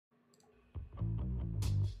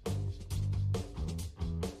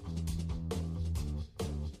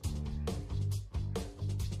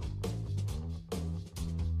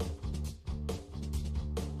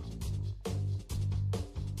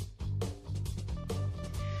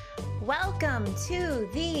Welcome to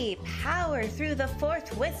the Power Through the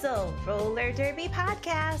Fourth Whistle Roller Derby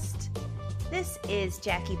podcast. This is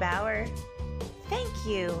Jackie Bauer. Thank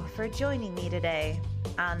you for joining me today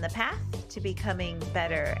on the path to becoming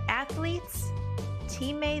better athletes,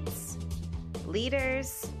 teammates,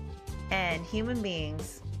 leaders, and human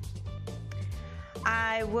beings.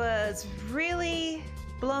 I was really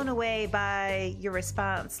blown away by your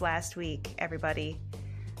response last week, everybody.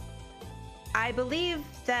 I believe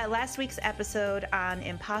that last week's episode on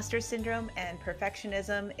imposter syndrome and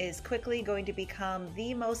perfectionism is quickly going to become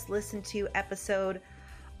the most listened to episode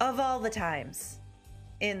of all the times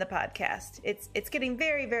in the podcast. It's getting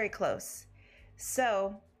very, very close.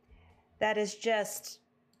 So that is just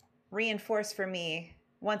reinforced for me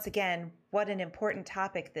once again what an important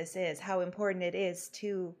topic this is, how important it is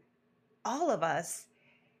to all of us,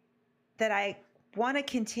 that I want to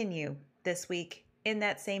continue this week in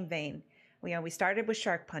that same vein. We started with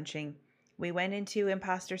shark punching. We went into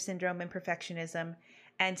imposter syndrome and perfectionism.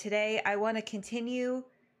 And today I want to continue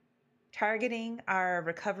targeting our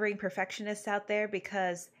recovering perfectionists out there,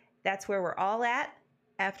 because that's where we're all at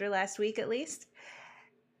after last week, at least.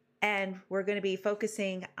 And we're going to be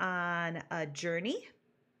focusing on a journey.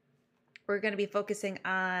 We're going to be focusing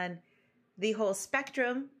on the whole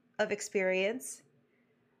spectrum of experience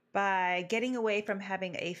by getting away from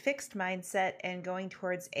having a fixed mindset and going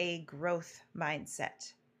towards a growth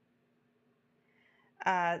mindset.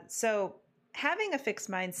 So having a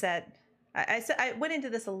fixed mindset, I went into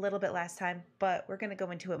this a little bit last time, but we're going to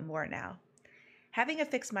go into it more now. Having a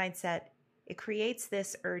fixed mindset, it creates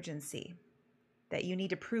this urgency that you need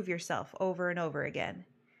to prove yourself over and over again.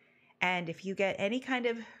 And if you get any kind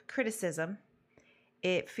of criticism,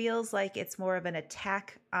 it feels like it's more of an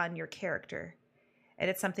attack on your character. And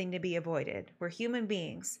it's something to be avoided. We're human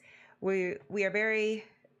beings. We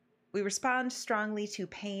respond strongly to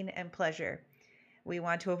pain and pleasure. We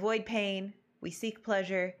want to avoid pain. We seek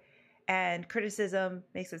pleasure. And criticism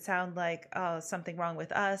makes it sound like, oh, something wrong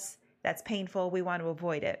with us. That's painful. We want to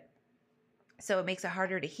avoid it. So it makes it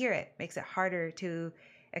harder to hear it, makes it harder to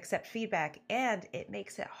accept feedback, and it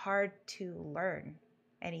makes it hard to learn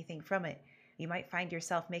anything from it. You might find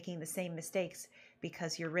yourself making the same mistakes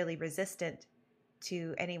because you're really resistant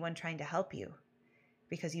to anyone trying to help you,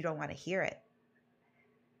 because you don't want to hear it.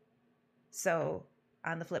 So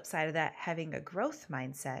on the flip side of that, having a growth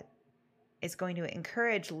mindset is going to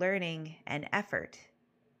encourage learning and effort,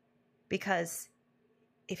 because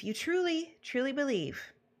if you truly, truly believe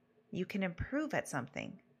you can improve at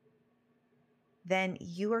something, then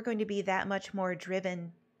you are going to be that much more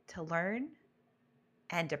driven to learn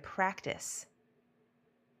and to practice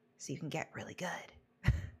so you can get really good.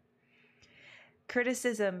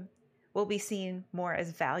 Criticism will be seen more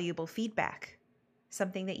as valuable feedback,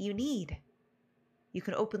 something that you need. You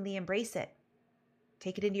can openly embrace it.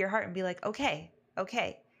 Take it into your heart and be like, okay,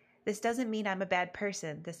 this doesn't mean I'm a bad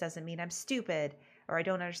person. This doesn't mean I'm stupid or I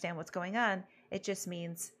don't understand what's going on. It just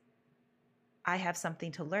means I have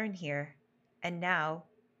something to learn here. And now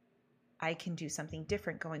I can do something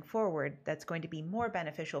different going forward that's going to be more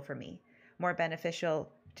beneficial for me, more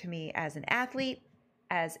beneficial to me as an athlete,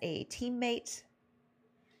 as a teammate,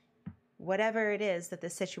 whatever it is that the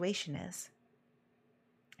situation is.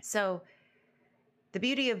 So the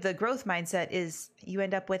beauty of the growth mindset is you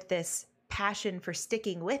end up with this passion for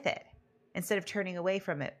sticking with it instead of turning away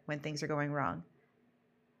from it when things are going wrong.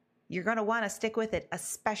 You're going to want to stick with it,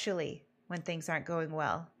 especially when things aren't going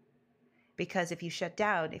well. Because if you shut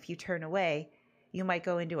down, if you turn away, you might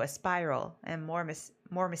go into a spiral, and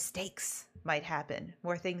more mistakes might happen.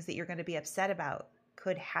 More things that you're going to be upset about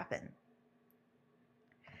could happen.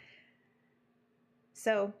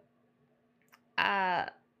 So,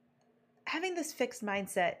 having this fixed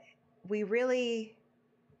mindset, we really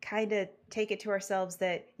kind of take it to ourselves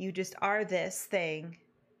that you just are this thing.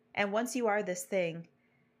 And once you are this thing,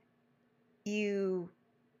 you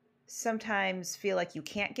sometimes feel like you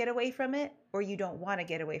can't get away from it, or you don't want to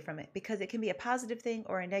get away from it, because it can be a positive thing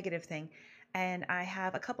or a negative thing. And I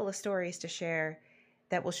have a couple of stories to share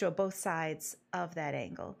that will show both sides of that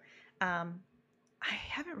angle. I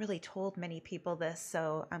haven't really told many people this,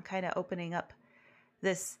 so I'm kind of opening up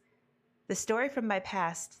the story from my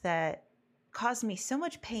past that caused me so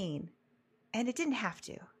much pain, and it didn't have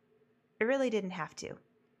to. It really didn't have to.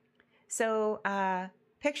 So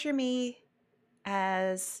picture me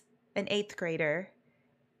as an 8th grader.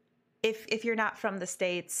 If you're not from the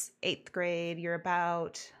States, 8th grade, you're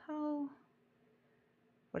about,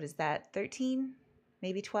 13?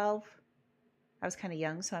 Maybe 12? I was kind of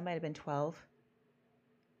young, so I might have been 12.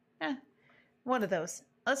 One of those.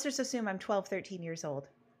 Let's just assume I'm 12, 13 years old.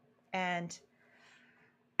 And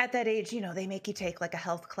at that age, they make you take like a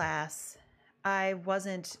health class. I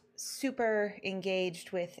wasn't super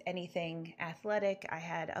engaged with anything athletic. I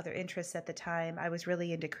had other interests at the time. I was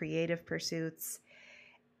really into creative pursuits,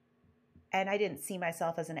 and I didn't see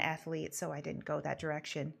myself as an athlete, so I didn't go that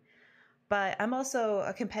direction. But I'm also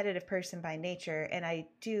a competitive person by nature, and I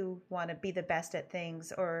do want to be the best at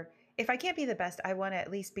things. Or if I can't be the best, I want to at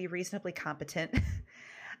least be reasonably competent.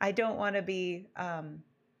 I don't want to be,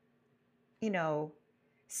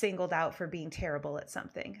 singled out for being terrible at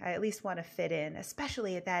something. I at least want to fit in,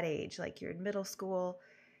 especially at that age. Like you're in middle school,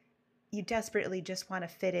 you desperately just want to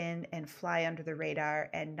fit in and fly under the radar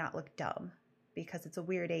and not look dumb, because it's a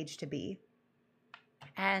weird age to be.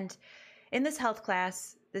 And in this health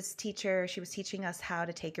class, this teacher, she was teaching us how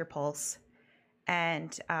to take your pulse.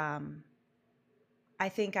 And I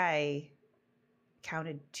think I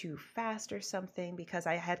counted too fast or something, because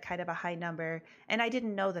I had kind of a high number, and I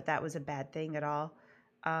didn't know that that was a bad thing at all.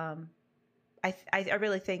 I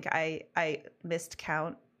really think I missed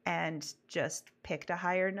count and just picked a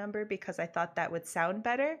higher number because I thought that would sound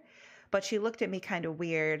better. But she looked at me kind of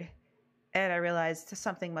weird, and I realized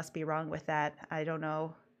something must be wrong with that. I don't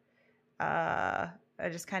know. I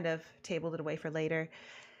just kind of tabled it away for later.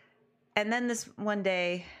 And then this one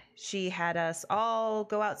day, she had us all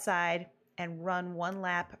go outside and run one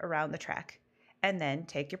lap around the track and then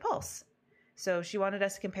take your pulse. So she wanted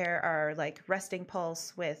us to compare our like resting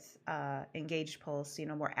pulse with engaged pulse,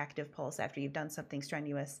 more active pulse after you've done something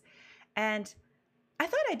strenuous. And I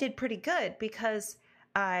thought I did pretty good because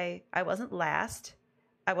I wasn't last,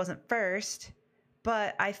 I wasn't first,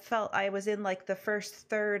 but I felt I was in like the first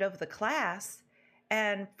third of the class.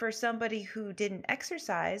 And for somebody who didn't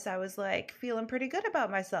exercise, I was like feeling pretty good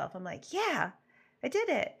about myself. I'm like, yeah, I did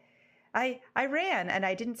it. I ran and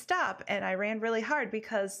I didn't stop, and I ran really hard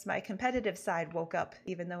because my competitive side woke up,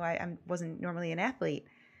 even though I wasn't normally an athlete.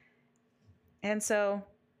 And so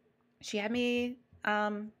she had me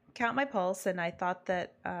count my pulse, and I thought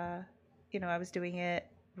that, I was doing it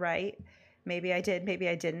right. Maybe I did, maybe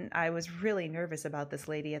I didn't. I was really nervous about this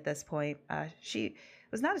lady at this point. She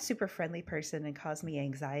was not a super friendly person and caused me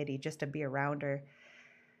anxiety just to be around her.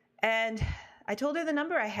 And I told her the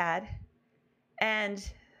number I had, and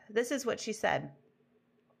this is what she said.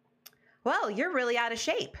 Well, you're really out of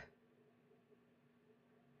shape.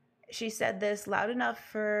 She said this loud enough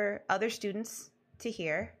for other students to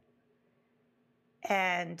hear.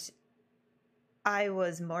 And I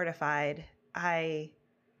was mortified. I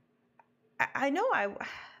know I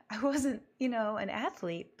wasn't, an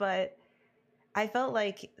athlete, but I felt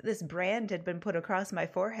like this brand had been put across my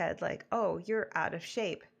forehead, like, oh, you're out of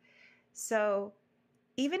shape. So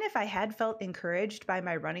even if I had felt encouraged by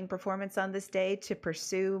my running performance on this day to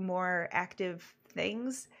pursue more active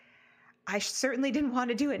things, I certainly didn't want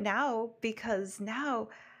to do it now, because now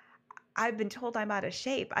I've been told I'm out of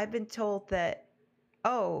shape. I've been told that,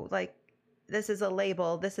 oh, like, this is a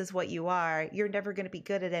label. This is what you are. You're never going to be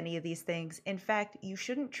good at any of these things. In fact, you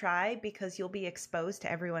shouldn't try because you'll be exposed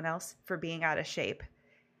to everyone else for being out of shape.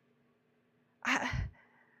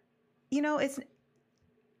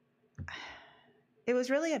 It was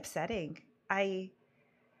really upsetting. I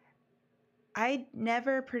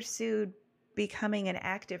never pursued becoming an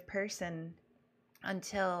active person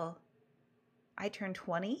until I turned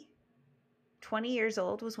 20. 20 years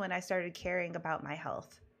old was when I started caring about my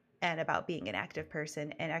health and about being an active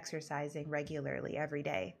person and exercising regularly every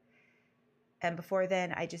day. And before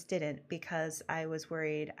then, I just didn't, because I was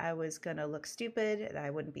worried I was going to look stupid, that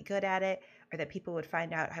I wouldn't be good at it, or that people would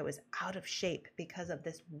find out I was out of shape because of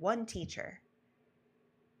this one teacher.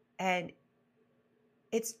 And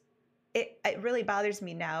it really bothers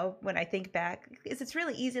me now when I think back, because it's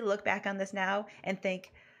really easy to look back on this now and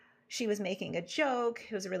think she was making a joke.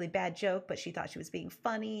 It was a really bad joke, but she thought she was being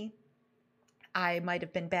funny. I might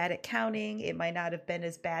have been bad at counting. It might not have been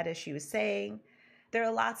as bad as she was saying. There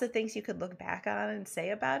are lots of things you could look back on and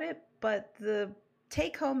say about it, but the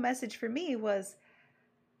take-home message for me was,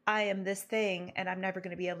 I am this thing, and I'm never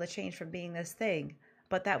going to be able to change from being this thing.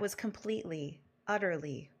 But that was completely,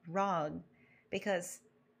 utterly wrong, because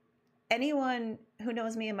anyone who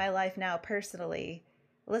knows me in my life now personally,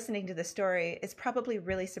 listening to the story, is probably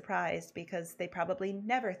really surprised, because they probably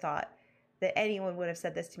never thought that anyone would have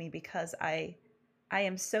said this to me, because I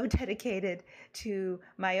am so dedicated to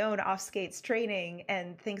my own off-skates training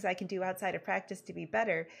and things I can do outside of practice to be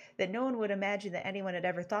better, that no one would imagine that anyone had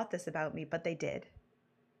ever thought this about me, but they did.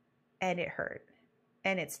 And it hurt.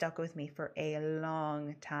 And it stuck with me for a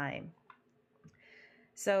long time.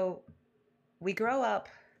 So we grow up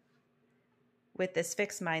with this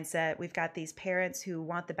fixed mindset. We've got these parents who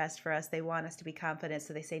want the best for us. They want us to be confident.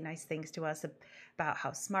 So they say nice things to us about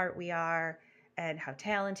how smart we are and how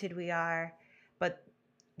talented we are. But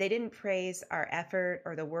they didn't praise our effort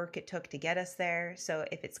or the work it took to get us there. So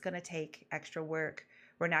if it's going to take extra work,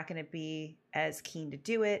 we're not going to be as keen to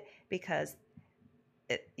do it because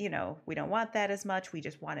we don't want that as much. We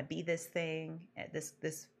just want to be this thing,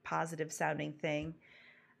 this positive sounding thing.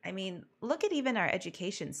 I mean, look at even our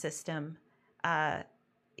education system.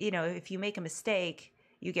 If you make a mistake,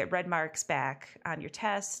 you get red marks back on your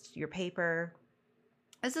test, your paper.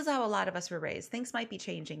 This is how a lot of us were raised. Things might be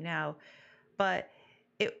changing now, but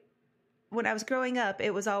when I was growing up,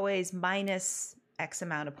 it was always minus X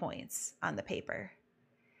amount of points on the paper.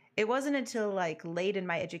 It wasn't until like late in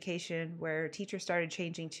my education where teachers started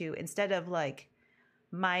changing to, instead of like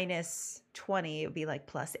minus 20, it would be like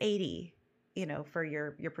plus 80, for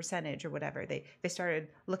your percentage or whatever. They started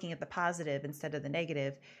looking at the positive instead of the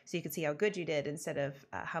negative, so you could see how good you did instead of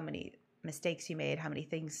how many mistakes you made, how many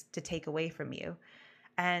things to take away from you.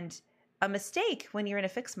 And a mistake when you're in a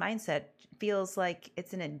fixed mindset feels like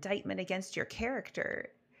it's an indictment against your character.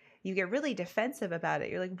 You get really defensive about it.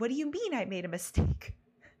 You're like, what do you mean I made a mistake?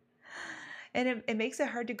 And it makes it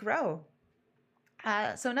hard to grow.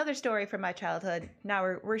 So another story from my childhood. Now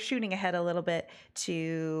we're shooting ahead a little bit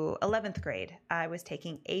to 11th grade. I was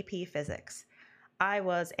taking AP Physics. I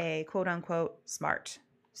was a quote unquote smart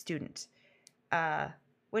student,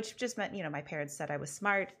 which just meant, my parents said I was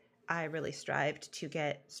smart. I really strived to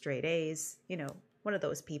get straight A's, one of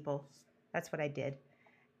those people. That's what I did.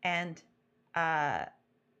 And I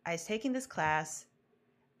was taking this class,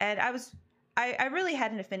 and I really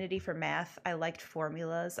had an affinity for math. I liked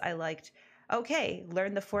formulas. I liked, okay,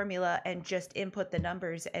 learn the formula and just input the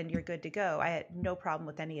numbers and you're good to go. I had no problem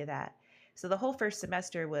with any of that. So the whole first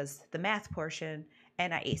semester was the math portion,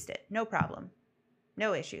 and I aced it. No problem.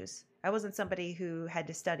 No issues. I wasn't somebody who had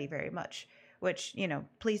to study very much, which,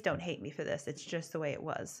 please don't hate me for this. It's just the way it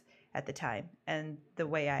was at the time and the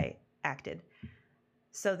way I acted.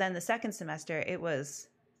 So then the second semester, it was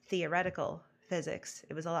theoretical physics.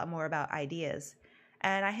 It was a lot more about ideas.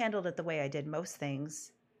 And I handled it the way I did most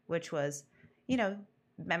things, which was,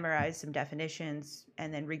 memorize some definitions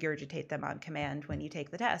and then regurgitate them on command when you take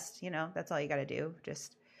the test. That's all you got to do.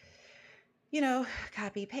 Just,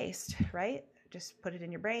 copy, paste, right? Just put it in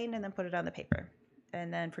your brain and then put it on the paper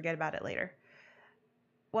and then forget about it later.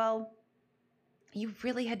 Well, you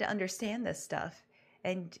really had to understand this stuff.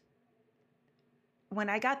 And when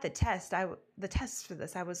I got the tests for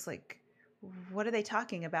this, I was like, what are they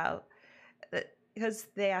talking about? Because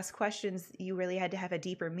they asked questions, you really had to have a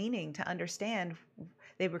deeper meaning to understand.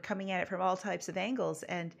 They were coming at it from all types of angles,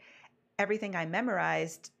 and everything I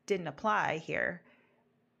memorized didn't apply here.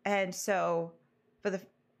 And so for the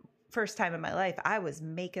first time in my life, I was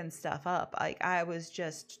making stuff up. Like I was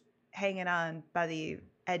just hanging on by the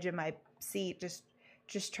edge of my seat,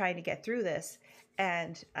 just trying to get through this.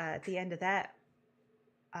 And at the end of that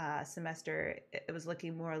semester, it was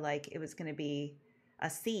looking more like it was going to be a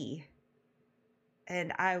C.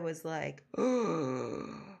 And I was like, oh,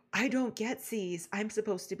 I don't get C's. I'm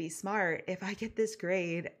supposed to be smart. If I get this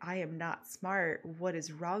grade, I am not smart. What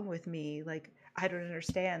is wrong with me? Like, I don't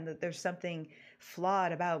understand that there's something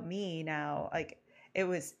flawed about me now. Like, it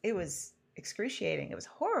was excruciating. It was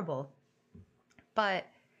horrible. But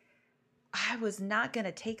I was not going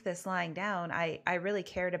to take this lying down. I really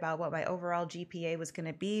cared about what my overall GPA was going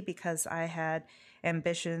to be because I had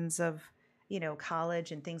ambitions of,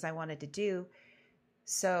 college and things I wanted to do.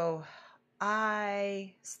 So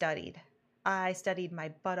I studied. I studied my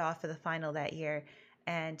butt off for the final that year,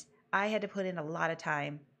 and I had to put in a lot of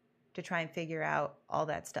time to try and figure out all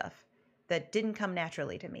that stuff that didn't come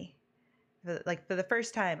naturally to me. For the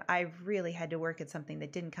first time, I really had to work at something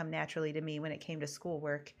that didn't come naturally to me when it came to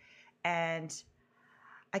schoolwork. And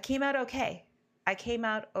I came out okay. I came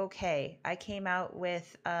out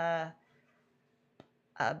with a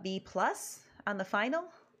B plus on the final.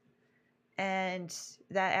 And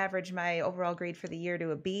that averaged my overall grade for the year to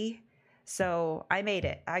a B. So I made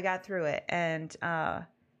it. I got through it. And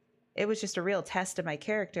it was just a real test of my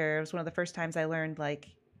character. It was one of the first times I learned, like,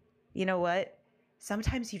 you know what?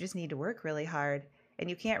 Sometimes you just need to work really hard. And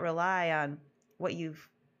you can't rely on what you've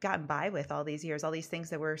gotten by with all these years, all these things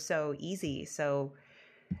that were so easy, so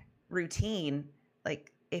routine.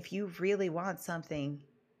 Like, if you really want something,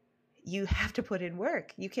 you have to put in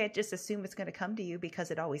work. You can't just assume it's going to come to you because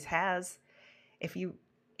it always has.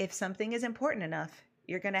 If something is important enough,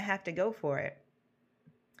 you're going to have to go for it.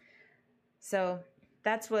 So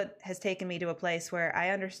that's what has taken me to a place where I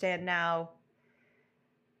understand now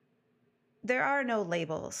there are no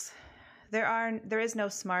labels. There is no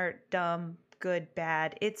smart, dumb, good,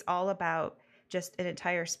 bad. It's all about just an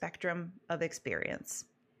entire spectrum of experience.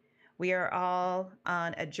 We are all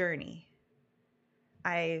on a journey.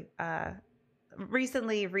 I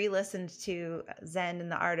recently re-listened to Zen and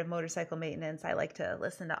the Art of Motorcycle Maintenance. I like to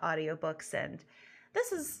listen to audiobooks, and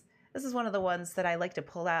this is one of the ones that I like to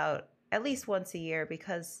pull out at least once a year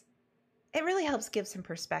because it really helps give some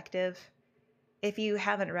perspective. If you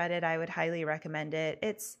haven't read it, I would highly recommend it.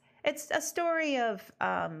 It's a story of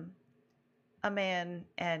a man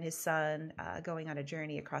and his son going on a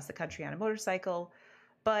journey across the country on a motorcycle,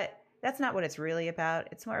 but that's not what it's really about.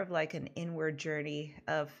 It's more of like an inward journey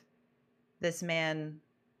of this man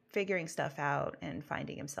figuring stuff out and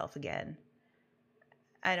finding himself again.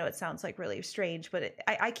 I know it sounds like really strange, but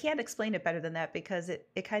I can't explain it better than that because it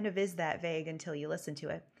kind of is that vague until you listen to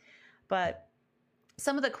it. But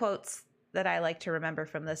some of the quotes that I like to remember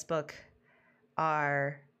from this book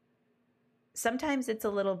are, sometimes it's a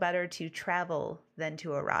little better to travel than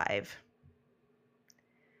to arrive.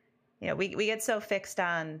 You know, we get so fixed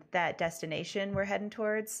on that destination we're heading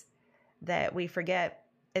towards that we forget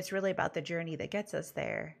it's really about the journey that gets us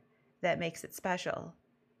there that makes it special.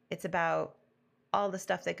 It's about all the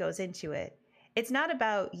stuff that goes into it. It's not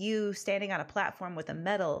about you standing on a platform with a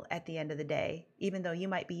medal at the end of the day, even though you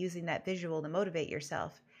might be using that visual to motivate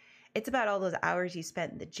yourself. It's about all those hours you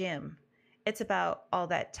spent in the gym. It's about all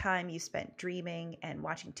that time you spent dreaming and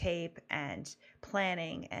watching tape and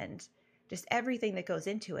planning and just everything that goes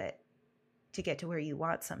into it to get to where you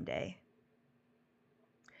want someday.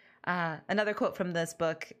 Another quote from this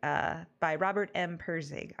book by Robert M.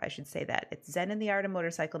 Pirsig, I should say that. It's Zen and the Art of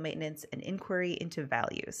Motorcycle Maintenance, an Inquiry into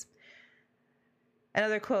Values.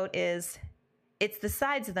 Another quote is, "It's the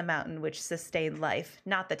sides of the mountain which sustain life,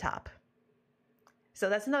 not the top." So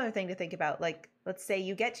that's another thing to think about. Like, let's say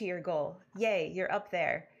you get to your goal. Yay, you're up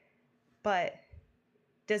there. But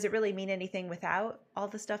does it really mean anything without all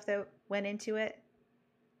the stuff that went into it?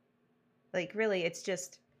 Like, really, it's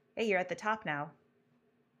just, hey, you're at the top now.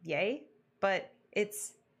 Yay. But it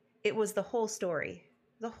was the whole story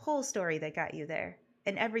that got you there.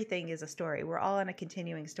 And everything is a story. We're all on a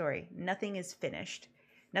continuing story. Nothing is finished.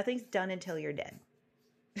 Nothing's done until you're dead.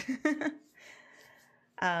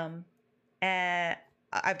 And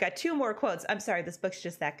I've got two more quotes. I'm sorry, this book's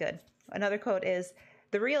just that good. Another quote is,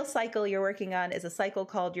 "The real cycle you're working on is a cycle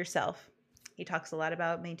called yourself." He talks a lot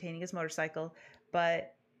about maintaining his motorcycle,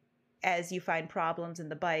 but as you find problems in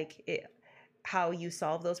the bike, how you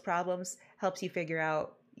solve those problems helps you figure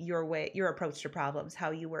out your approach to problems, how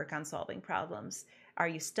you work on solving problems. Are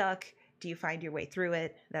you stuck? Do you find your way through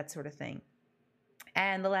it? That sort of thing.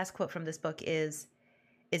 And the last quote from this book is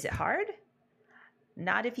it hard?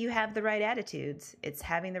 Not if you have the right attitudes. It's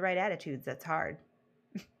having the right attitudes that's hard.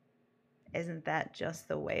 Isn't that just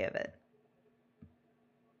the way of it?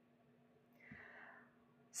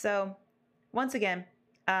 So, once again,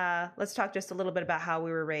 let's talk just a little bit about how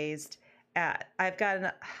we were raised. I've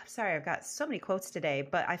got so many quotes today,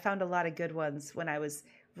 but I found a lot of good ones when I was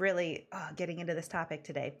really getting into this topic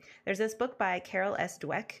today. There's this book by Carol S.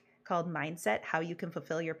 Dweck called Mindset, How You Can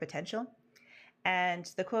Fulfill Your Potential. And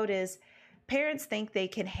the quote is, "Parents think they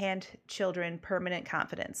can hand children permanent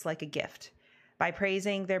confidence like a gift by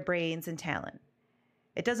praising their brains and talent.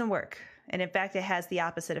 It doesn't work. And in fact, it has the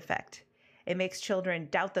opposite effect. It makes children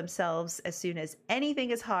doubt themselves as soon as anything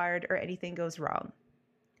is hard or anything goes wrong.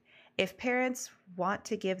 If parents want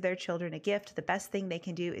to give their children a gift, the best thing they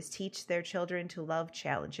can do is teach their children to love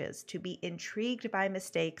challenges, to be intrigued by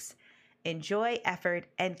mistakes, enjoy effort,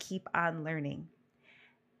 and keep on learning.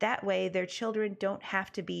 That way, their children don't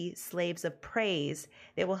have to be slaves of praise.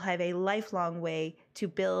 They will have a lifelong way to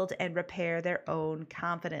build and repair their own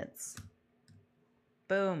confidence."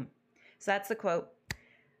 Boom. So that's the quote.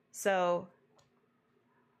 So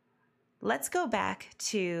let's go back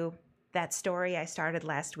to that story I started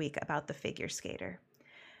last week about the figure skater.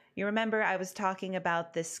 You remember I was talking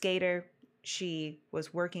about this skater. She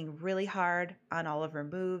was working really hard on all of her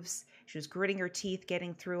moves. She was gritting her teeth,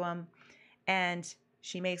 getting through them. And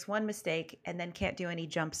she makes one mistake and then can't do any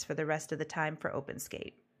jumps for the rest of the time for open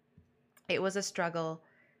skate. It was a struggle.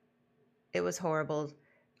 It was horrible.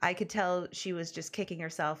 I could tell she was just kicking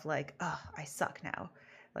herself like, oh, I suck now.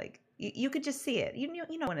 Like, you could just see it.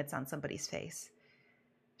 You know when it's on somebody's face.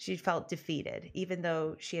 She felt defeated, even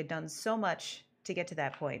though she had done so much to get to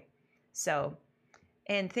that point. So,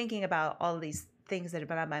 and thinking about all of these things that have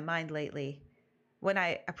been on my mind lately, when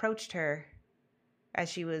I approached her as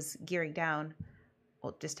she was gearing down,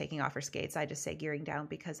 well, just taking off her skates, I just say gearing down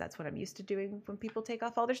because that's what I'm used to doing when people take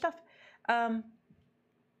off all their stuff. I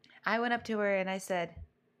went up to her and I said,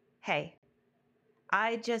 "Hey,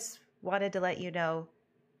 I just wanted to let you know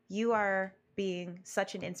you are being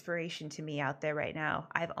such an inspiration to me out there right now.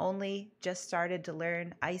 I've only just started to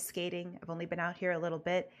learn ice skating. I've only been out here a little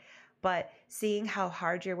bit, but seeing how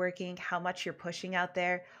hard you're working, how much you're pushing out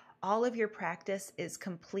there, all of your practice is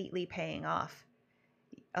completely paying off.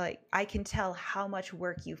 Like, I can tell how much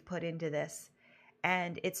work you've put into this,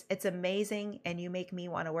 and it's amazing, and you make me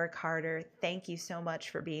want to work harder. Thank you so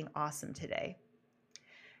much for being awesome today.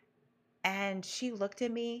 And she looked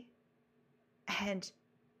at me, and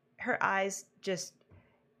her eyes just,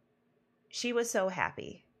 she was so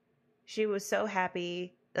happy. She was so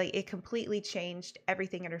happy. Like, it completely changed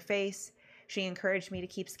everything in her face. She encouraged me to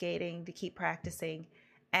keep skating, to keep practicing.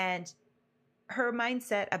 And her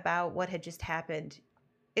mindset about what had just happened,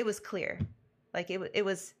 it was clear. Like, it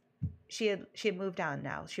was, she had moved on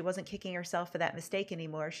now. She wasn't kicking herself for that mistake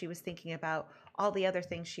anymore. She was thinking about all the other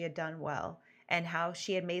things she had done well and how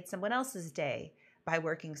she had made someone else's day by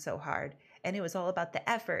working so hard. And it was all about the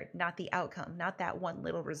effort, not the outcome, not that one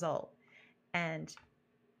little result. And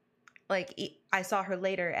like, I saw her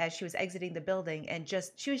later as she was exiting the building, and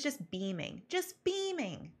she was just beaming.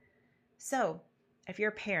 So if you're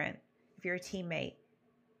a parent, if you're a teammate,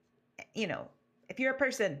 if you're a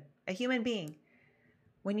person, a human being,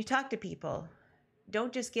 when you talk to people,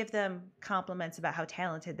 don't just give them compliments about how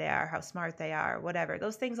talented they are, how smart they are, whatever.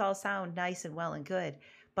 Those things all sound nice and well and good.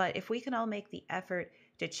 But if we can all make the effort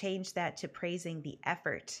to change that to praising the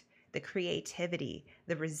effort, the creativity,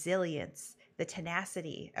 the resilience, the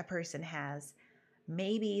tenacity a person has,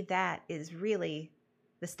 maybe that is really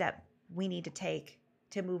the step we need to take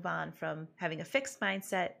to move on from having a fixed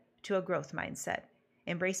mindset to a growth mindset,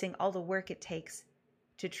 embracing all the work it takes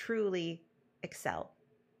to truly excel.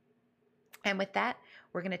 And with that,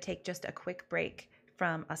 we're going to take just a quick break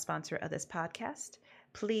from a sponsor of this podcast.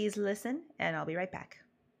 Please listen, and I'll be right back.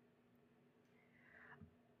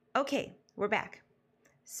 Okay, we're back.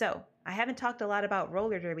 So I haven't talked a lot about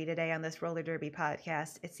roller derby today on this roller derby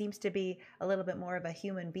podcast. It seems to be a little bit more of a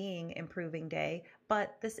human being improving day,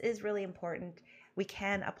 but this is really important. We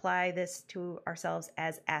can apply this to ourselves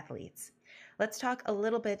as athletes. Let's talk a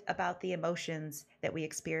little bit about the emotions that we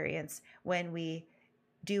experience when we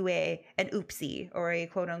do an oopsie or a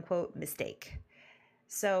quote unquote mistake.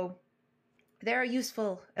 So there are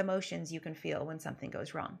useful emotions you can feel when something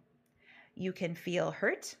goes wrong. You can feel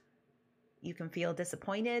hurt. You can feel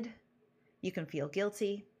disappointed. You can feel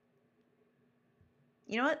guilty.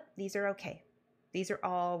 You know what? These are okay. These are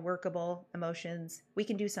all workable emotions. We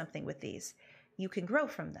can do something with these. You can grow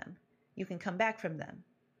from them. You can come back from them.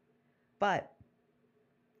 But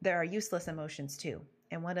there are useless emotions too.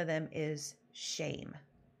 And one of them is shame.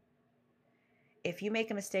 If you make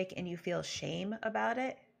a mistake and you feel shame about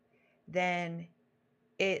it, then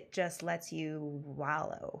it just lets you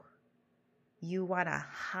wallow. You want to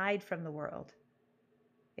hide from the world.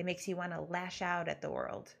 It makes you want to lash out at the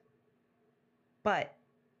world. But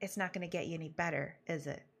it's not going to get you any better, is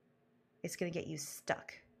it? It's going to get you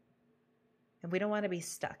stuck. And we don't want to be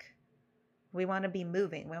stuck. We want to be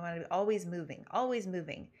moving. We want to be always moving, always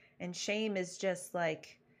moving. And shame is just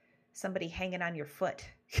like somebody hanging on your foot,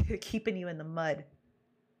 keeping you in the mud.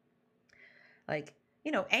 Like,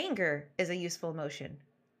 anger is a useful emotion.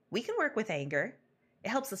 We can work with anger. It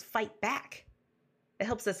helps us fight back. It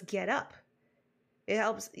helps us get up. It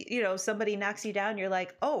helps, somebody knocks you down. You're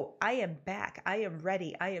like, oh, I am back. I am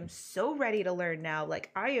ready. I am so ready to learn now. Like,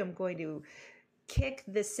 I am going to kick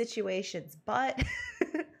this situation's butt.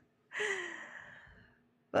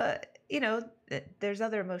 But, there's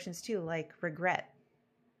other emotions too, like regret.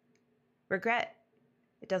 Regret,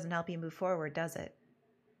 it doesn't help you move forward, does it?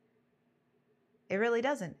 It really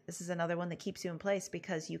doesn't. This is another one that keeps you in place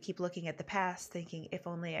because you keep looking at the past thinking, if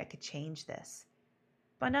only I could change this.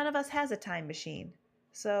 But none of us has a time machine.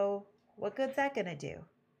 So what good's that going to do?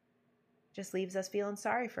 Just leaves us feeling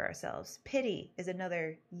sorry for ourselves. Pity is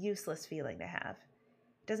another useless feeling to have.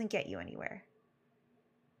 It doesn't get you anywhere.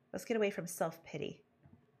 Let's get away from self-pity.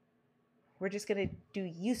 We're just going to do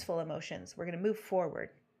useful emotions. We're going to move forward.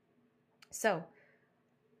 So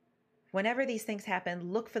whenever these things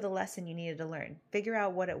happen, look for the lesson you needed to learn. Figure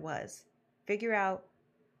out what it was. Figure out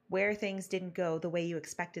where things didn't go the way you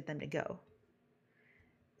expected them to go.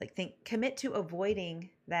 Commit to avoiding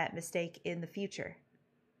that mistake in the future.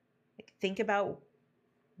 Think about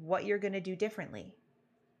what you're going to do differently.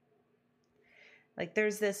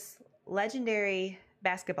 There's this legendary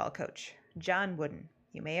basketball coach, John Wooden.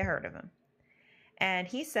 You may have heard of him. And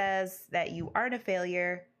he says that you aren't a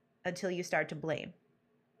failure until you start to blame.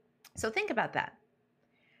 So think about that.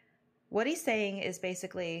 What he's saying is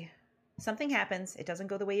basically something happens, it doesn't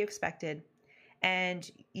go the way you expected, And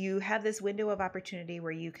you have this window of opportunity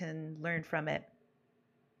where you can learn from it.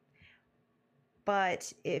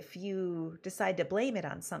 But if you decide to blame it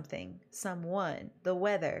on something, someone, the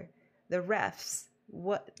weather, the refs,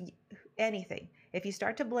 anything, if you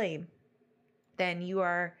start to blame, then you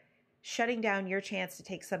are shutting down your chance to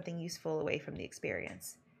take something useful away from the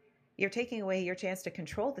experience. You're taking away your chance to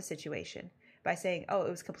control the situation by saying, oh, it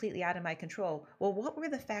was completely out of my control. Well, what were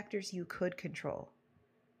the factors you could control?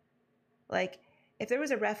 Like, if there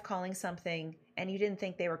was a ref calling something and you didn't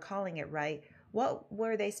think they were calling it right, what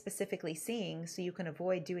were they specifically seeing so you can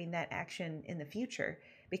avoid doing that action in the future?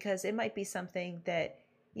 Because it might be something that,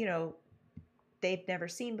 they've never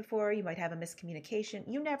seen before. You might have a miscommunication.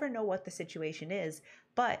 You never know what the situation is,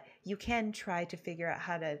 but you can try to figure out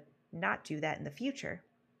how to not do that in the future.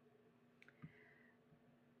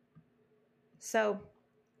 So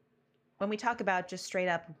when we talk about just straight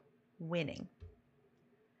up winning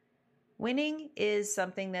is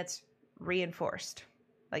something that's reinforced.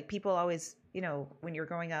 Like, people always, when you're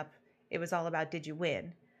growing up, it was all about, did you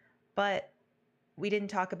win? But we didn't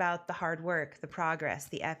talk about the hard work, the progress,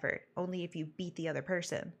 the effort. Only if you beat the other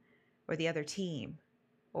person or the other team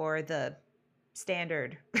or the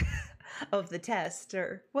standard of the test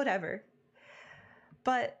or whatever.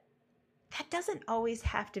 But that doesn't always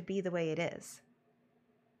have to be the way it is.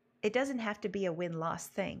 It doesn't have to be a win-loss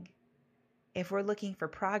thing. If we're looking for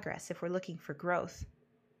progress, if we're looking for growth.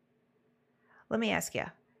 Let me ask you,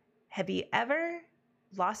 have you ever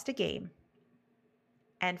lost a game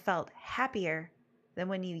and felt happier than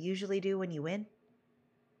when you usually do when you win?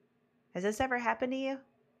 Has this ever happened to you?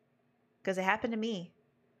 Because it happened to me.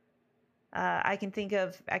 I can think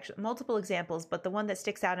of actually multiple examples, but the one that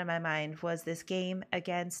sticks out in my mind was this game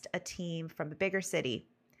against a team from a bigger city.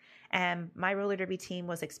 And my roller derby team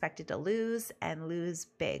was expected to lose and lose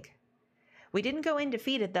big. We didn't go in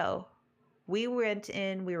defeated, though. We went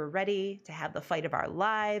in, we were ready to have the fight of our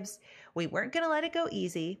lives. We weren't going to let it go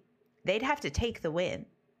easy. They'd have to take the win.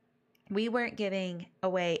 We weren't giving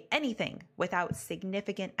away anything without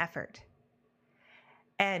significant effort.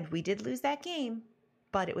 And we did lose that game,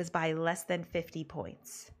 but it was by less than 50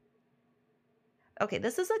 points. Okay,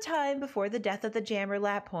 this is a time before the death of the jammer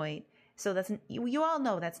lat point, so you all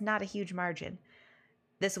know that's not a huge margin.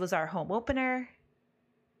 This was our home opener,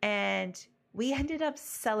 and we ended up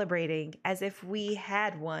celebrating as if we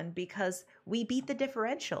had won because we beat the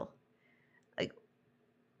differential. Like,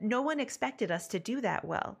 no one expected us to do that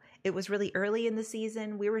well. It was really early in the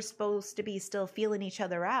season. We were supposed to be still feeling each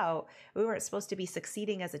other out. We weren't supposed to be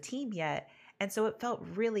succeeding as a team yet. And so it felt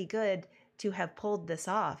really good to have pulled this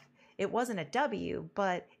off. It wasn't a W,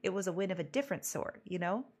 but it was a win of a different sort,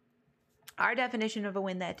 Our definition of a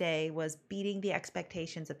win that day was beating the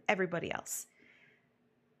expectations of everybody else.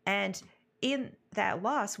 And in that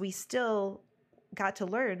loss, we still got to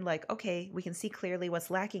learn, okay, we can see clearly what's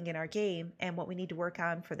lacking in our game and what we need to work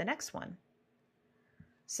on for the next one.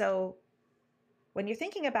 So when you're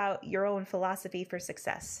thinking about your own philosophy for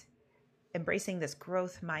success, embracing this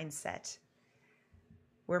growth mindset,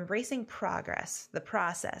 we're embracing progress, the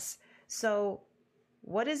process. So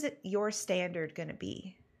what is your standard going to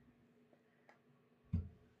be?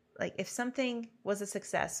 Like, if something was a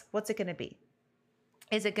success, what's it going to be?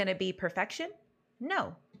 Is it going to be perfection?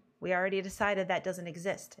 No. We already decided that doesn't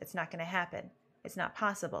exist. It's not going to happen. It's not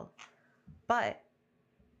possible. But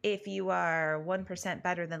if you are 1%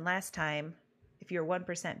 better than last time, if you're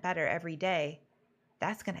 1% better every day,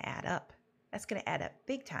 that's going to add up. That's going to add up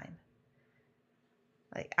big time.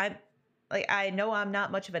 I know I'm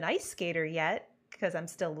not much of an ice skater yet because I'm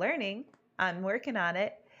still learning. I'm working on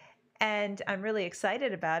it and I'm really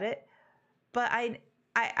excited about it. But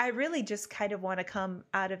I really just kind of want to come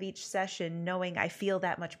out of each session knowing I feel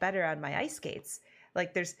that much better on my ice skates.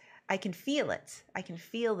 I can feel it. I can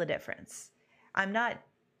feel the difference. I'm not,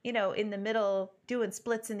 in the middle doing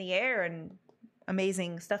splits in the air and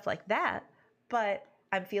amazing stuff like that, but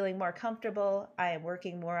I'm feeling more comfortable. I am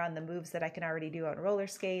working more on the moves that I can already do on roller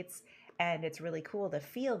skates. And it's really cool to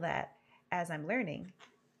feel that as I'm learning.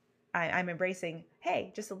 I'm embracing,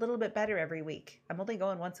 hey, just a little bit better every week. I'm only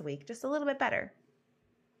going once a week, just a little bit better.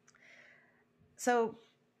 So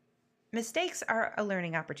mistakes are a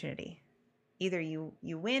learning opportunity. Either you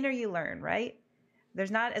win or you learn, right?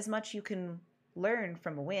 There's not as much you can learn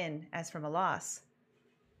from a win as from a loss.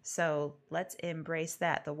 So let's embrace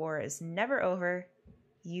that. The war is never over.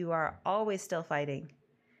 You are always still fighting.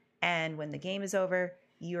 And when the game is over,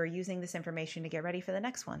 you are using this information to get ready for the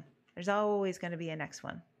next one. There's always going to be a next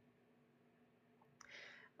one.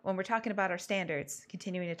 When we're talking about our standards,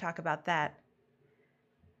 continuing to talk about that,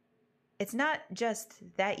 it's not just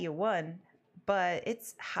that you won, but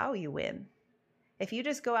it's how you win. If you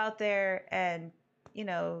just go out there and,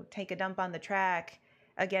 take a dump on the track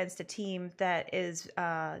against a team that is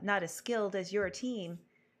not as skilled as your team,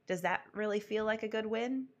 does that really feel like a good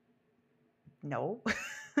win? No.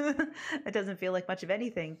 It doesn't feel like much of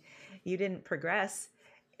anything. You didn't progress.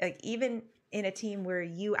 Like, even in a team where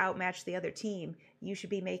you outmatch the other team, you should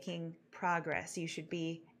be making progress. You should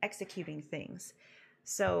be executing things.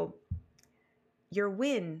 So your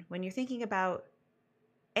win, when you're thinking about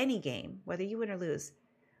any game, whether you win or lose,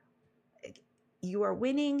 you are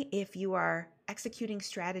winning if you are executing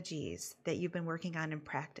strategies that you've been working on in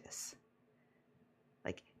practice.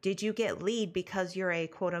 Like, did you get lead because you're a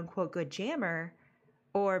quote unquote good jammer,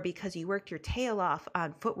 or because you worked your tail off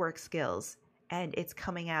on footwork skills and it's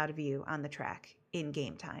coming out of you on the track in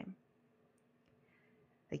game time?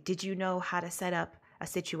 Like, did you know how to set up a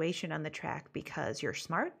situation on the track because you're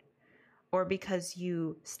smart, or because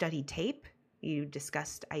you studied tape, you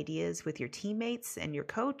discussed ideas with your teammates and your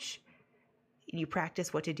coach, and you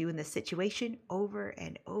practice what to do in this situation over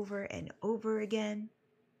and over and over again?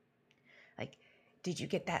 Like, did you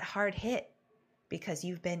get that hard hit because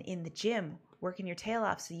you've been in the gym working your tail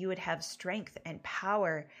off so you would have strength and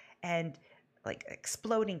power and like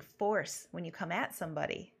exploding force when you come at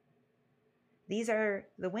somebody? These are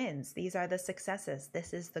the wins. These are the successes.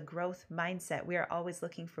 This is the growth mindset. We are always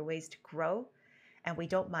looking for ways to grow, and we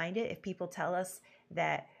don't mind it if people tell us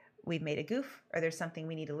that we've made a goof or there's something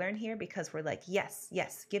we need to learn here, because we're like, yes,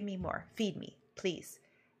 give me more, feed me, please.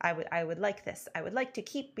 I would like this. I would like to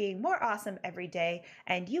keep being more awesome every day,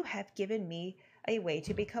 and you have given me a way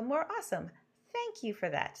to become more awesome. Thank you for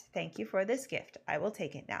that. Thank you for this gift. I will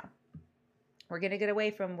take it now. We're going to get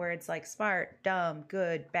away from words like smart, dumb,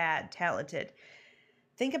 good, bad, talented.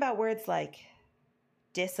 Think about words like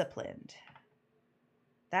disciplined.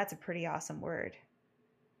 That's a pretty awesome word.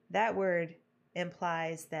 That word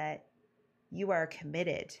implies that you are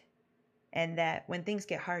committed, and that when things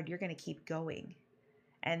get hard, you're going to keep going,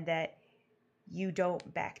 and that you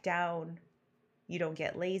don't back down, you don't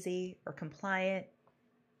get lazy or compliant.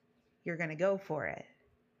 You're going to go for it.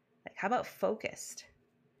 Like, how about focused?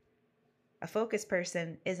 A focused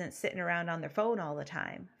person isn't sitting around on their phone all the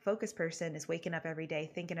time. A focused person is waking up every day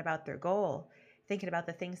thinking about their goal, thinking about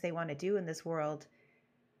the things they want to do in this world,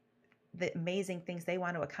 the amazing things they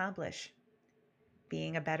want to accomplish.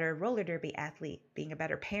 Being a better roller derby athlete, being a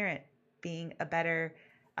better parent, being a better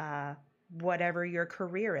whatever your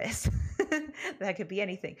career is. That could be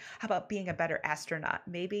anything. How about being a better astronaut?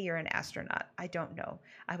 Maybe you're an astronaut. I don't know.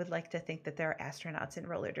 I would like to think that there are astronauts in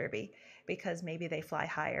roller derby, because maybe they fly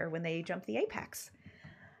higher when they jump the apex.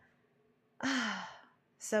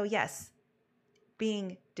 So yes,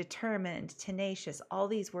 being determined, tenacious, all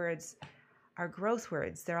these words are growth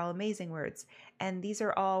words. They're all amazing words. And these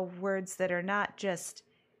are all words that are not just,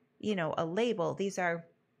 a label. These are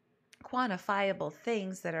quantifiable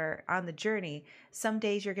things that are on the journey. Some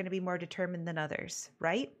days you're going to be more determined than others,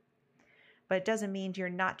 right? But it doesn't mean you're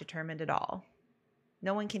not determined at all.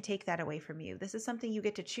 No one can take that away from you. This is something you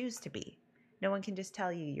get to choose to be. No one can just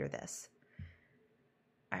tell you you're this.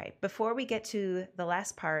 All right, before we get to the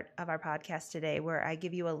last part of our podcast today, where I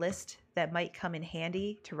give you a list that might come in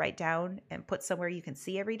handy to write down and put somewhere you can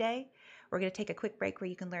see every day, we're going to take a quick break where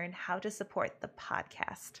you can learn how to support the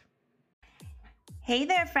podcast. Hey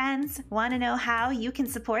there, friends. Want to know how you can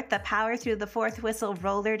support the Power Through the Fourth Whistle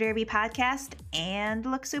Roller Derby podcast and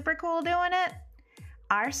look super cool doing it?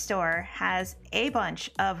 Our store has a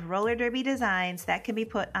bunch of roller derby designs that can be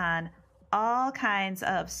put on all kinds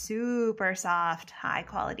of super soft, high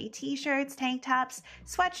quality t-shirts, tank tops,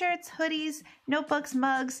 sweatshirts, hoodies, notebooks,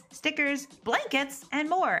 mugs, stickers, blankets, and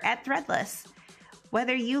more at Threadless.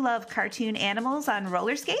 Whether you love cartoon animals on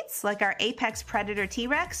roller skates, like our Apex Predator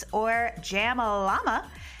T-Rex or Jam-a-Llama,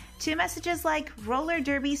 to messages like roller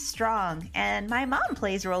derby strong and my mom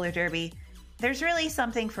plays roller derby, there's really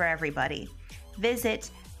something for everybody. Visit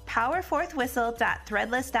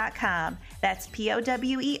powerfourthwhistle.threadless.com. That's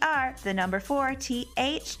POWER, the number 4,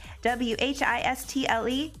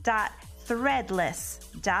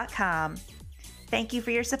 THWHISTLE.threadless.com. Thank you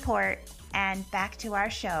for your support, and back to our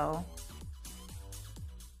show.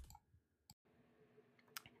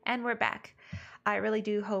 And we're back. I really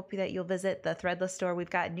do hope that you'll visit the Threadless store. We've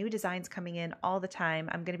got new designs coming in all the time.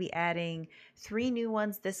 I'm going to be adding 3 new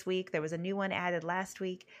ones this week. There was a new one added last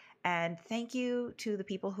week. And thank you to the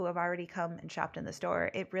people who have already come and shopped in the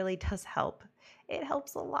store. It really does help. It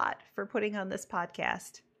helps a lot for putting on this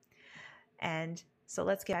podcast. And so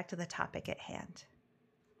let's get back to the topic at hand.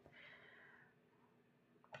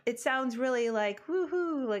 It sounds really like,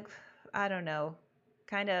 woohoo, like, I don't know,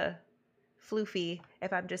 kind of floofy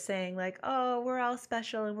if I'm just saying like, oh, we're all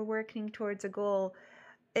special and we're working towards a goal.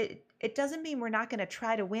 It doesn't mean we're not going to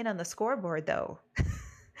try to win on the scoreboard, though.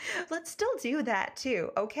 Let's still do that too,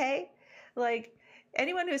 okay? Like,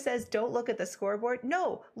 anyone who says don't look at the scoreboard,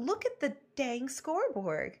 no, look at the dang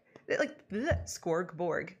scoreboard. Like, bleh,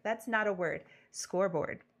 scoreboard. That's not a word.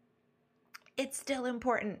 Scoreboard. It's still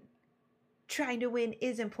important. Trying to win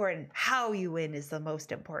is important. How you win is the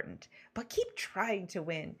most important. But keep trying to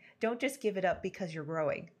win. Don't just give it up because you're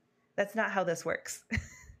growing. That's not how this works.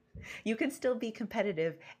 You can still be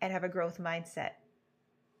competitive and have a growth mindset.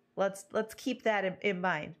 Let's keep that in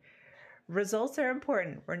mind. Results are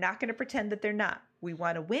important. We're not going to pretend that they're not. We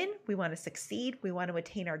want to win. We want to succeed. We want to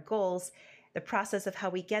attain our goals. The process of how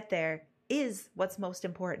we get there is what's most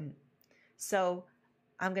important. So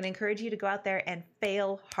I'm going to encourage you to go out there and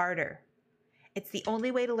fail harder. It's the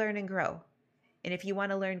only way to learn and grow. And if you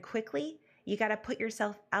want to learn quickly, you got to put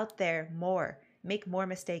yourself out there more, make more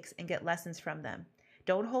mistakes, and get lessons from them.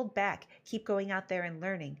 Don't hold back. Keep going out there and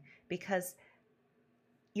learning, because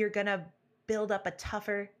you're going to build up a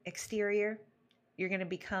tougher exterior. You're going to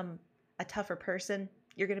become a tougher person.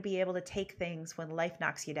 You're going to be able to take things when life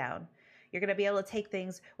knocks you down. You're going to be able to take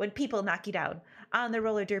things when people knock you down on the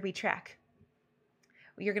roller derby track.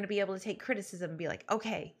 You're going to be able to take criticism and be like,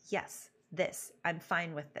 okay, yes, this, I'm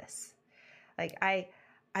fine with this. Like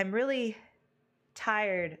I'm really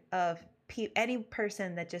tired of any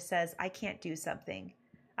person that just says, I can't do something.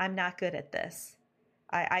 I'm not good at this.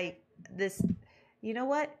 You know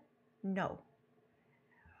what? No.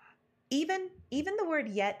 Even the word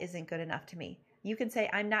yet isn't good enough to me. You can say,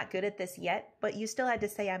 I'm not good at this yet, but you still had to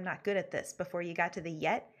say, I'm not good at this before you got to the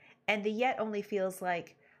yet. And the yet only feels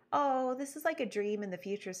like, oh, this is like a dream in the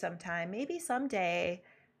future sometime. Maybe someday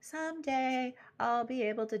I'll be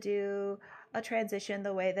able to do a transition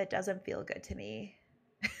the way that doesn't feel good to me.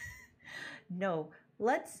 No,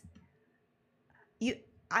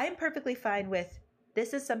 I'm perfectly fine with,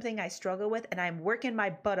 this is something I struggle with and I'm working my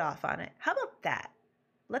butt off on it. How about that?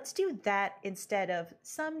 Let's do that instead of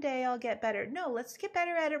someday I'll get better. No, let's get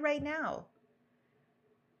better at it right now.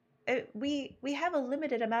 We have a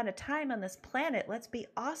limited amount of time on this planet. Let's be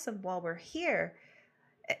awesome while we're here.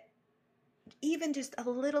 Even just a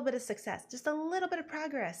little bit of success, just a little bit of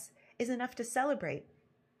progress is enough to celebrate.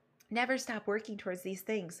 Never stop working towards these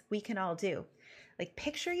things we can all do. Like,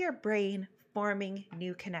 picture your brain forming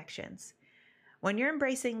new connections. When you're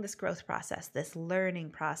embracing this growth process, this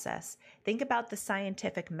learning process, think about the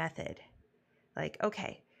scientific method. Like,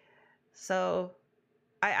 okay, so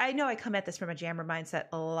I know I come at this from a jammer mindset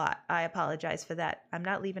a lot. I apologize for that. I'm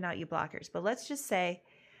not leaving out you blockers, but let's just say,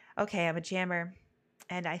 okay, I'm a jammer,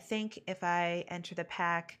 and I think if I enter the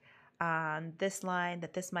pack on this line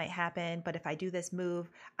that this might happen, but if I do this move,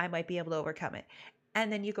 I might be able to overcome it.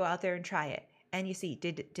 And then you go out there and try it, and you see,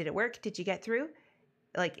 did it work? Did you get through?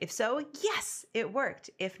 Like, if so, yes, it worked.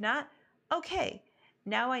 If not, okay.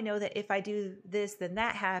 Now I know that if I do this, then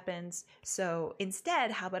that happens. So instead,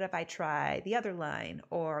 how about if I try the other line,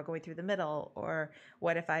 or going through the middle, or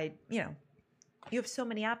what if I, you have so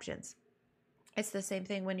many options. It's the same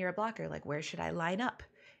thing when you're a blocker. Like, where should I line up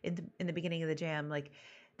in the beginning of the jam? Like,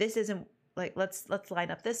 this isn't like, let's line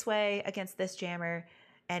up this way against this jammer,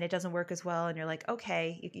 and it doesn't work as well. And you're like,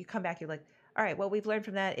 okay, you come back, you're like, all right, what we've learned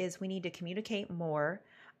from that is we need to communicate more.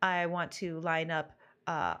 I want to line up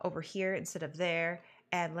over here instead of there,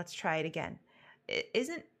 and let's try it again.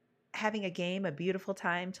 Isn't having a game a beautiful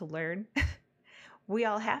time to learn? We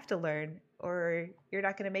all have to learn, or you're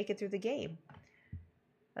not going to make it through the game.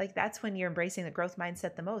 Like, that's when you're embracing the growth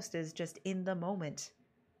mindset the most, is just in the moment.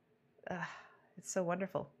 It's so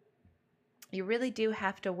wonderful. You really do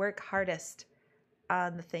have to work hardest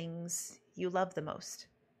on the things you love the most.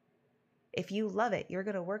 If you love it, you're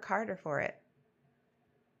going to work harder for it.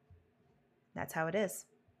 That's how it is.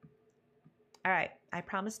 All right, I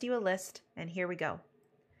promised you a list, and here we go.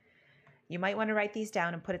 You might want to write these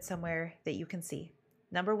down and put it somewhere that you can see.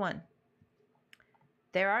 Number 1,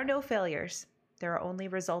 there are no failures. There are only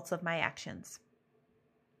results of my actions.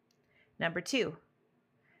 Number 2,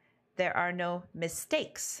 there are no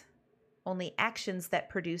mistakes. Only actions that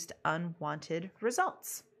produced unwanted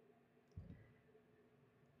results.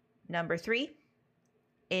 Number 3,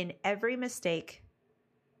 in every mistake,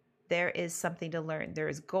 there is something to learn. There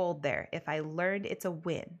is gold there. If I learned, it's a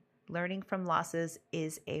win. Learning from losses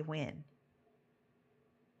is a win.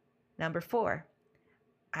 Number 4,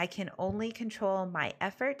 I can only control my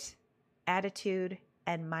effort, attitude,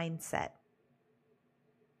 and mindset.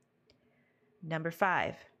 Number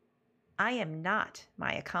 5, I am not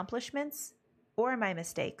my accomplishments or my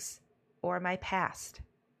mistakes or my past.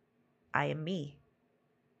 I am me.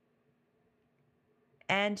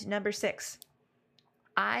 And number 6,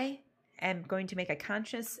 I am going to make a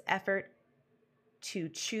conscious effort to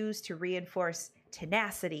choose to reinforce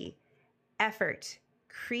tenacity, effort,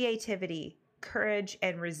 creativity, courage,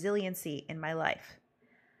 and resiliency in my life.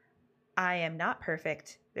 I am not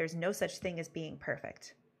perfect. There's no such thing as being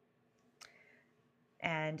perfect.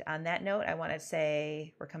 And on that note, I want to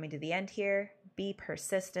say we're coming to the end here. Be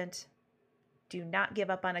persistent. Do not give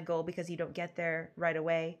up on a goal because you don't get there right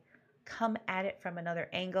away. Come at it from another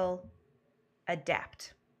angle.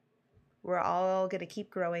 Adapt. We're all going to keep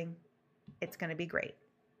growing. It's going to be great.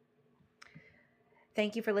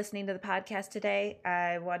 Thank you for listening to the podcast today.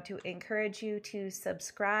 I want to encourage you to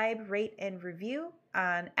subscribe, rate, and review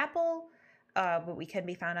on Apple. But we can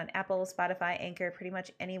be found on Apple, Spotify, Anchor, pretty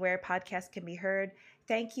much anywhere podcasts can be heard.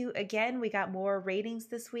 Thank you again. We got more ratings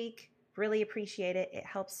this week. Really appreciate it. It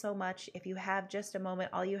helps so much. If you have just a moment,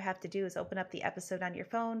 all you have to do is open up the episode on your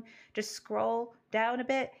phone. Just scroll down a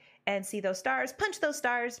bit and see those stars. Punch those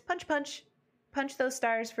stars. Punch, punch. Punch those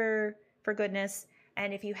stars for goodness.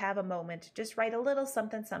 And if you have a moment, just write a little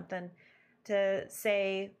something to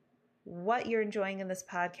say what you're enjoying in this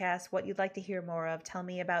podcast, what you'd like to hear more of. Tell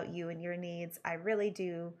me about you and your needs. I really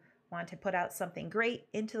do want to put out something great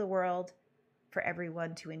into the world for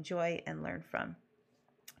everyone to enjoy and learn from.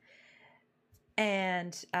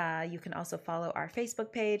 And you can also follow our Facebook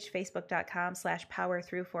page,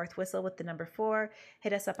 facebook.com/powerthroughfourthwhistle with the number 4.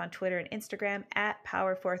 Hit us up on Twitter and Instagram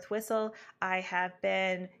 @powerfourthwhistle. I have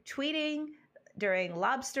been tweeting during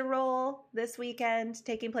Lobster Roll this weekend,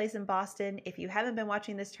 taking place in Boston. If you haven't been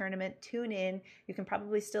watching this tournament, tune in. You can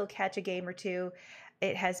probably still catch a game or two.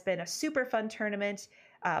 It has been a super fun tournament.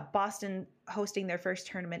 Boston hosting their first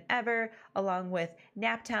tournament ever, along with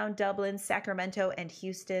Naptown, Dublin, Sacramento, and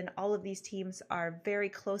Houston. All of these teams are very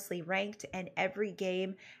closely ranked, and every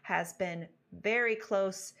game has been very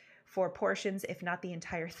close for portions, if not the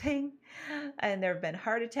entire thing. And there have been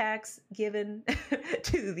heart attacks given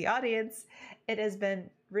to the audience. It has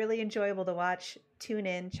been really enjoyable to watch. Tune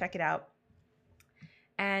in, check it out.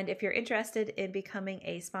 And if you're interested in becoming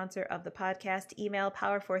a sponsor of the podcast, email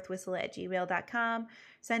powerfourthwhistle@gmail.com.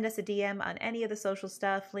 Send us a DM on any of the social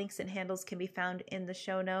stuff. Links and handles can be found in the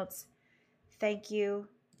show notes. Thank you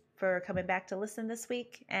for coming back to listen this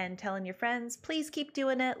week and telling your friends. Please keep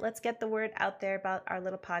doing it. Let's get the word out there about our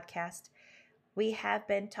little podcast. We have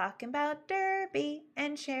been talking about Derby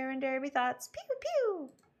and sharing Derby thoughts. Pew,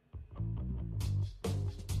 pew.